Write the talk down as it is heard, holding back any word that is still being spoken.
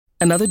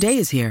Another day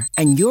is here,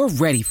 and you're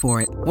ready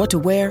for it. What to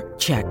wear?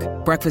 Check.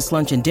 Breakfast,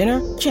 lunch, and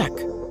dinner? Check.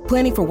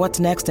 Planning for what's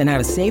next and how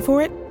to save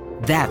for it?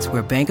 That's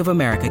where Bank of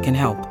America can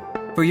help.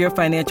 For your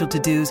financial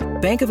to-dos,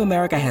 Bank of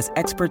America has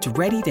experts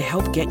ready to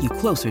help get you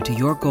closer to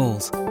your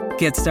goals.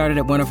 Get started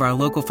at one of our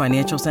local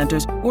financial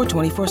centers or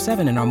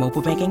 24/7 in our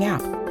mobile banking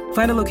app.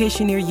 Find a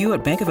location near you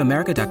at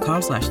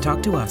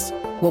bankofamerica.com/talktous.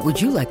 What would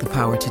you like the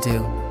power to do?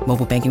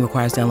 Mobile banking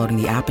requires downloading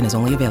the app and is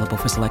only available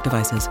for select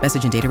devices.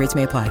 Message and data rates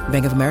may apply.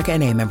 Bank of America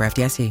N.A., member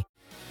FDIC.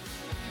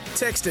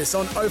 Text us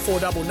on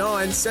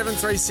 0499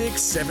 736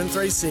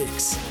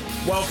 736.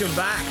 Welcome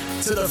back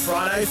to the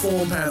Friday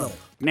Form Panel.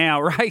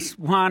 Now, race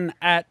 1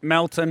 at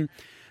Melton.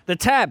 The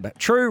Tab,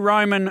 True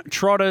Roman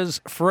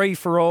Trotters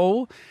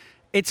Free-for-All.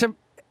 It's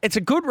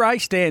a good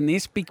race, Dan,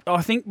 this.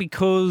 I think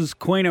because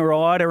Queen of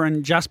Rider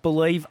and Just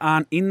Believe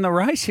aren't in the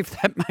race,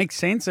 if that makes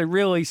sense. It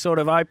really sort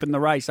of opened the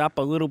race up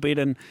a little bit.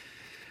 And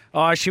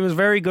she was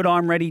very good,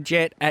 I'm Ready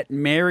Jet, at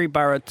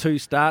Maryborough 2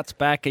 starts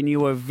back, and you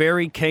were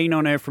very keen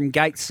on her from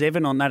Gate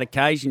 7 on that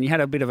occasion. You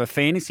had a bit of a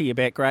fantasy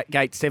about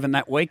Gate 7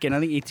 that week, and I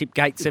think you tipped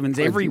Gate 7s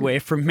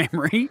everywhere from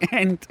memory,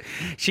 and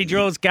she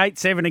draws Gate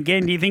 7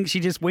 again. Do you think she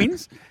just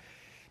wins?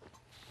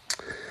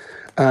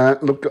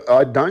 Look,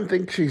 I don't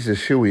think she's a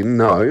shoo-in,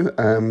 no.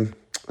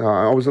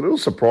 I was a little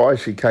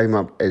surprised she came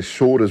up as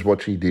short as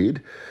what she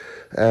did.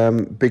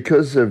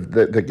 Because of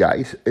the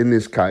gate in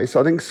this case.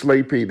 I think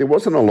Sleepy, there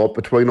wasn't a lot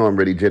between I'm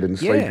Ready Jet and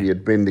Sleepy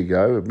at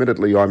Bendigo.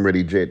 Admittedly, I'm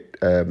Ready Jet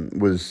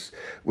was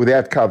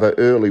without cover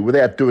early,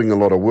 without doing a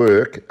lot of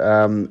work,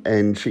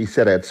 and she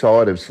sat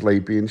outside of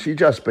Sleepy and she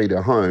just beat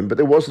her home, but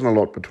there wasn't a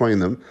lot between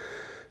them.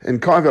 And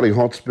Kai Valley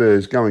Hotspur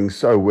is going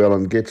so well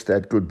and gets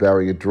that good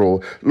barrier draw.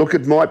 Look,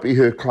 it might be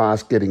her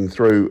class getting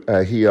through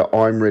here,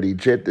 I'm Ready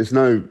Jet. There's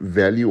no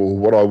value or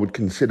what I would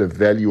consider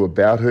value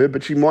about her,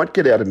 but she might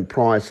get out in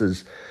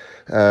prices.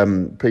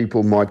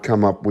 People might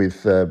come up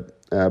with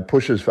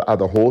pushes for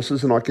other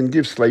horses, and I can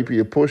give Sleepy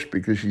a push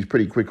because she's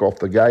pretty quick off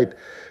the gate.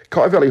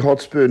 Kai Valley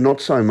Hotspur,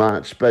 not so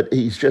much, but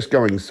he's just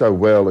going so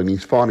well and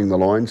he's finding the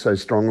line so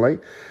strongly,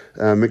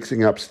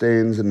 mixing up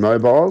stands and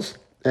mobiles.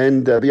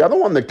 And the other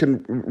one that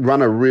can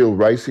run a real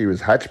race here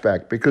is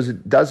Hatchback, because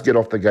it does get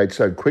off the gate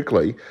so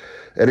quickly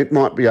and it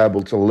might be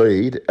able to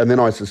lead and then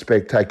I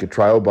suspect take a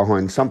trail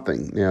behind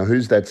something. Now,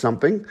 who's that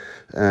something?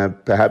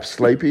 Perhaps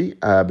Sleepy,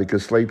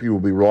 because Sleepy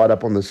will be right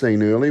up on the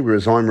scene early,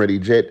 whereas I'm Ready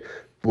Jet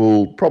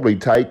will probably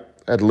take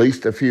at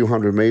least a few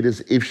hundred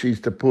metres if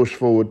she's to push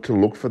forward to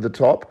look for the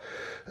top.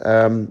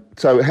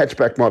 So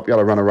Hatchback might be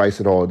able to run a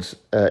race at odds.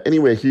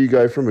 Anywhere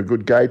Hugo from a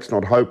good gate's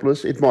not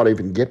hopeless. It might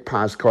even get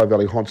past Kai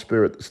Valley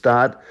Hotspur at the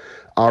start.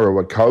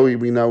 Arawakoi,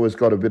 we know, has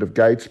got a bit of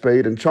gate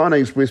speed. And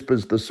Chinese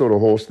Whisper's the sort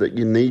of horse that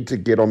you need to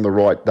get on the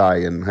right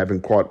day, and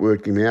haven't quite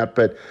worked him out.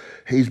 But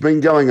he's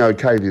been going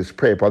okay this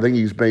prep. I think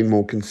he's been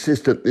more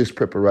consistent this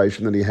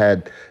preparation than he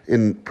had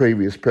in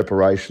previous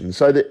preparations.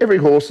 So every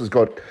horse has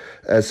got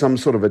some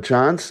sort of a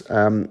chance.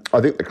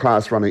 I think the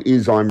class runner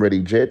is I'm Ready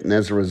Jet, and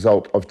as a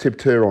result, I've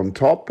tipped her on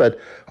top. But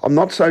I'm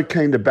not so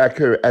keen to back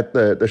her at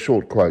the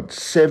short quote.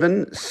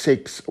 7,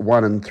 6,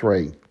 1 and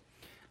 3.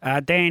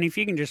 Dan, if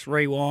you can just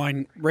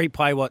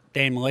replay what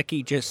Dan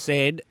Malecki just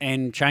said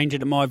and change it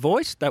to my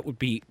voice, that would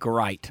be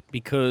great.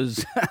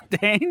 Because,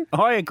 Dan,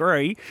 I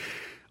agree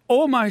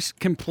almost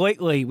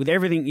completely with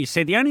everything you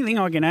said. The only thing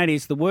I can add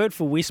is the word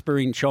for whisper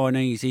in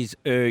Chinese is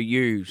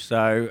you.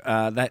 So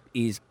that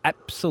is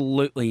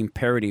absolutely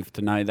imperative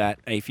to know that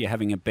if you're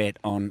having a bet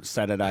on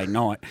Saturday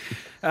night.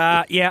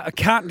 I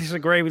can't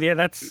disagree with you.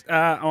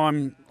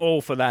 I'm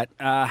all for that.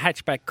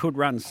 Hatchback could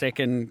run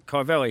second.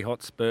 Kai Valley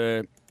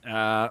Hotspur.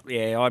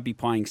 I'd be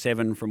playing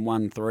 7 from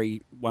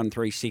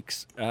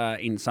 136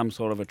 in some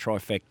sort of a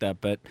trifecta,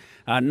 but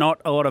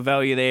not a lot of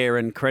value there,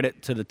 and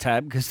credit to the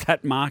Tab because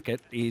that market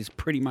is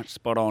pretty much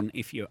spot on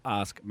if you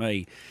ask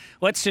me.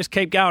 Let's just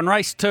keep going.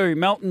 Race 2,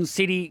 Melton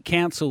City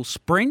Council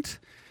Sprint.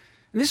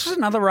 And this was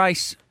another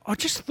race I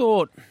just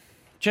thought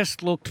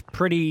just looked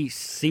pretty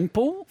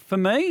simple for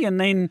me, and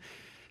then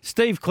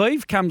Steve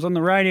Cleave comes on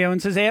the radio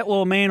and says,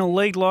 Outlaw Man will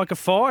lead like a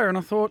fire. And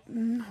I thought,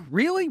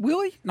 really?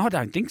 Will he? No, I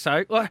don't think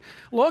so.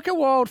 Like a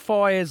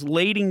Wildfire's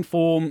leading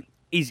form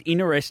is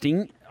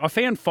interesting. I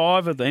found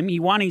 5 of them. He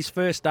won his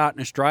first start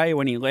in Australia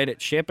when he led at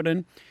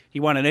Shepparton.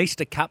 He won an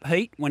Easter Cup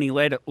heat when he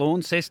led at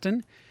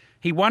Launceston.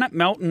 He won at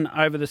Melton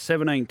over the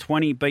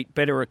 17-20, beat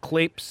Better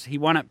Eclipse. He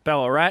won at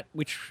Ballarat,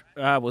 which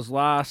was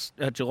last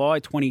July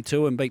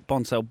 22, and beat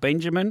Bonsell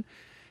Benjamin.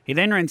 He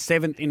then ran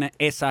 7th in an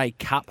SA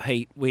Cup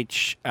heat,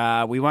 which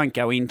we won't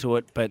go into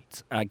it,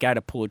 but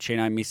Gator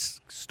Pulicino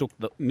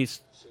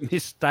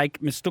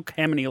mistook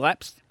how many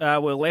laps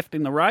were left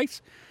in the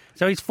race.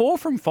 So he's 4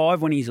 from 5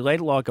 when he's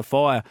led like a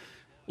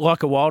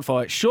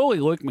wildfire. Surely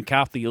Luke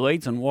McCarthy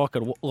leads on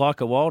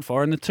like a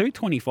wildfire, and the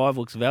 225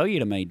 looks value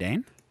to me,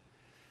 Dan.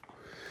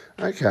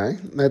 Okay,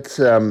 that's.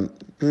 I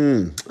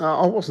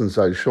wasn't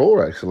so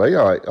sure actually.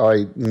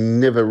 I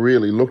never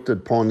really looked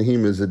upon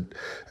him as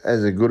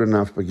a good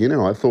enough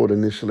beginner. I thought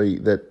initially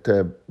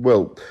that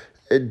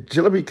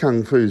Jillaby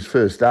Kung Fu's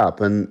first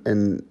up, and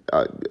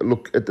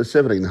look, at the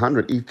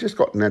 1700, he's just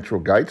got natural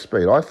gate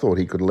speed. I thought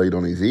he could lead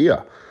on his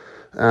ear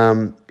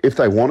if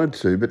they wanted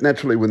to, but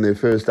naturally when they're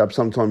first up,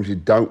 sometimes you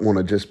don't want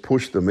to just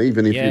push them,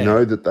 even if you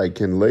know that they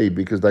can lead,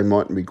 because they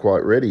mightn't be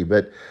quite ready.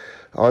 But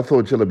I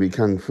thought Jillaby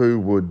Kung Fu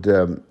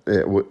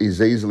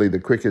is easily the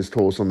quickest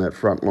horse on that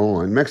front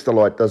line. Max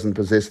Delight doesn't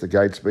possess the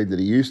gate speed that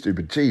he used to,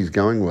 but geez,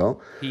 going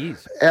well. He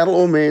is.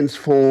 Outlaw Man's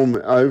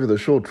form over the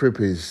short trip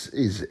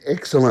is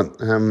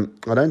excellent.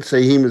 I don't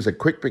see him as a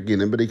quick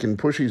beginner, but he can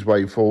push his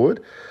way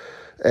forward.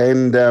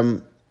 And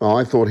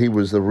I thought he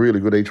was a really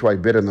good each way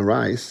bet in the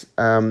race.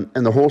 And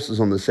the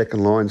horses on the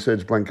second line,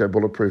 Serge Blanco,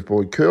 Bulletproof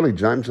Boy, Curly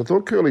James. I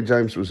thought Curly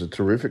James was a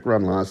terrific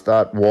run last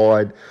start,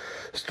 wide,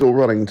 still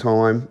running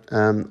time.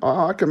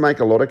 I can make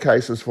a lot of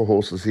cases for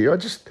horses here.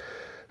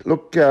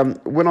 Look,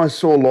 when I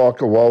saw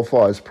Like a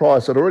Wildfire's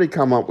price, I'd already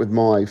come up with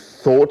my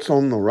thoughts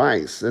on the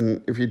race.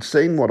 And if you'd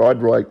seen what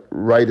I'd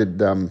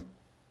rated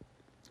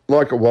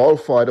Like a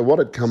Wildfire to what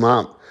had come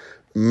up,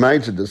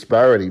 major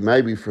disparity,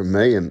 maybe from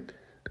me, and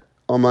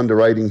I'm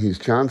underrating his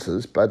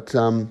chances. But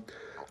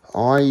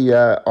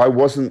I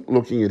wasn't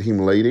looking at him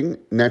leading.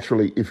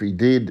 Naturally, if he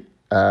did,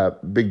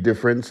 big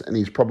difference, and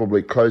he's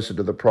probably closer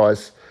to the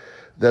price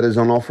that is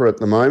on offer at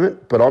the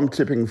moment. But I'm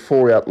tipping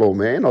 4 Outlaw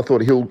Man. I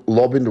thought he'll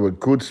lob into a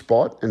good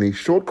spot, and his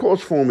short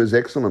course form is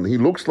excellent. He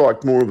looks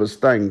like more of a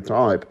staying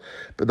type,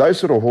 but those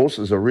sort of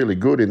horses are really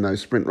good in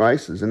those sprint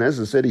races. And as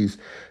I said, his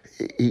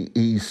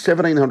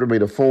 1,700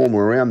 metre form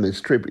around this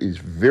trip is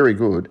very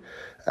good.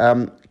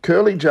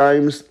 Curly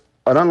James,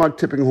 I don't like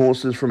tipping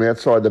horses from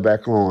outside the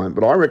back line,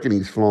 but I reckon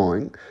he's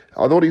flying.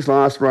 I thought his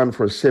last run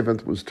for a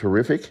 7th was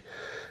terrific.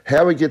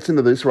 How he gets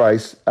into this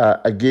race,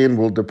 again,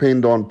 will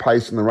depend on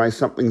pace in the race.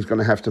 Something's going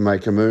to have to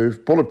make a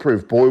move.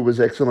 Bulletproof Boy was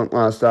excellent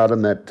last start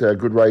in that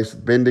good race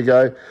at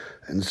Bendigo.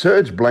 And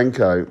Serge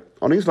Blanco,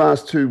 on his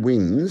last 2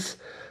 wins,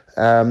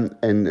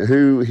 and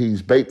who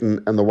he's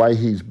beaten and the way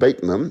he's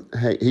beaten them,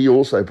 he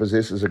also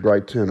possesses a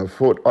great turn of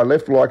foot. I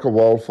left Like a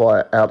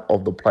Wildfire out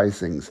of the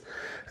placings,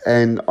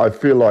 and I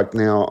feel like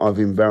now I've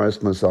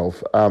embarrassed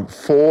myself.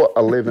 4,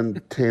 11,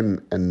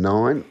 10 and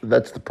 9.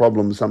 That's the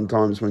problem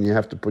sometimes when you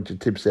have to put your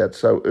tips out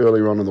so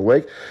early on in the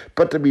week.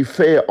 But to be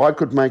fair, I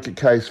could make a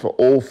case for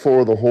all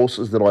 4 of the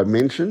horses that I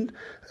mentioned,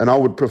 and I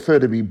would prefer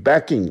to be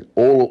backing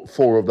all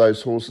 4 of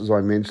those horses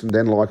I mentioned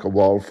than Like a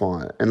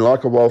Wildfire. And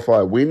Like a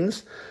Wildfire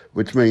wins,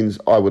 which means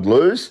I would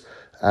lose.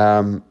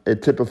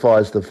 It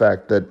typifies the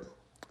fact that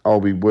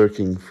I'll be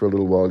working for a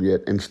little while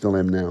yet, and still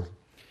am now.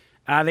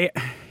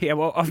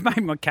 Well, I've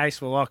made my case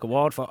for Like a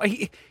Wildfire.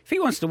 If he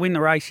wants to win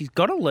the race, he's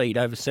got to lead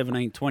over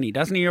 17.20,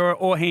 doesn't he?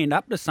 Or hand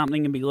up to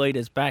something and be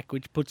leaders back,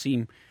 which puts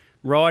him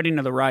right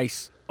into the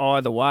race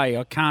either way.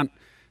 I can't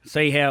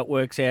see how it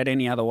works out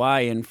any other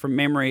way. And from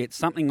memory, it's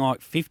something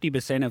like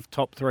 50% of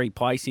top 3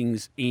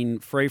 placings in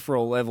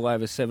free-for-all level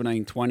over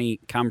 17.20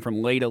 come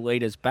from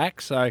leaders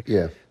back. So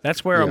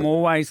that's where I'm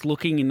always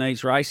looking in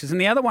these races.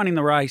 And the other one in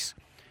the race,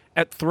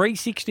 at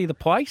 360 the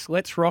place,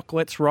 Let's Rock,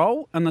 Let's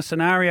Roll, and the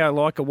scenario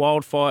Like a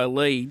Wildfire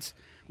leads,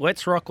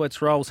 Let's Rock,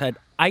 Let's Roll's had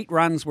 8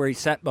 runs where he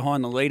sat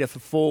behind the leader for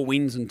 4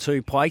 wins and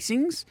 2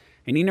 placings.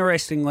 And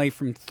interestingly,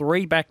 from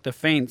 3 back the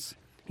fence,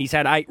 he's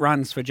had 8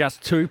 runs for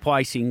just 2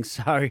 placings.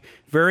 So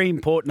very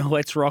important,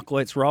 Let's Rock,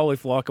 Let's Roll,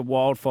 if Like a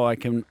Wildfire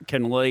can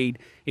lead.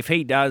 If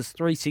he does,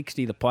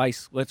 360 the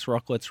place, Let's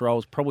Rock, Let's Roll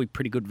is probably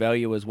pretty good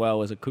value as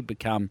well, as it could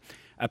become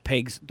a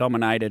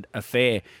pegs-dominated affair.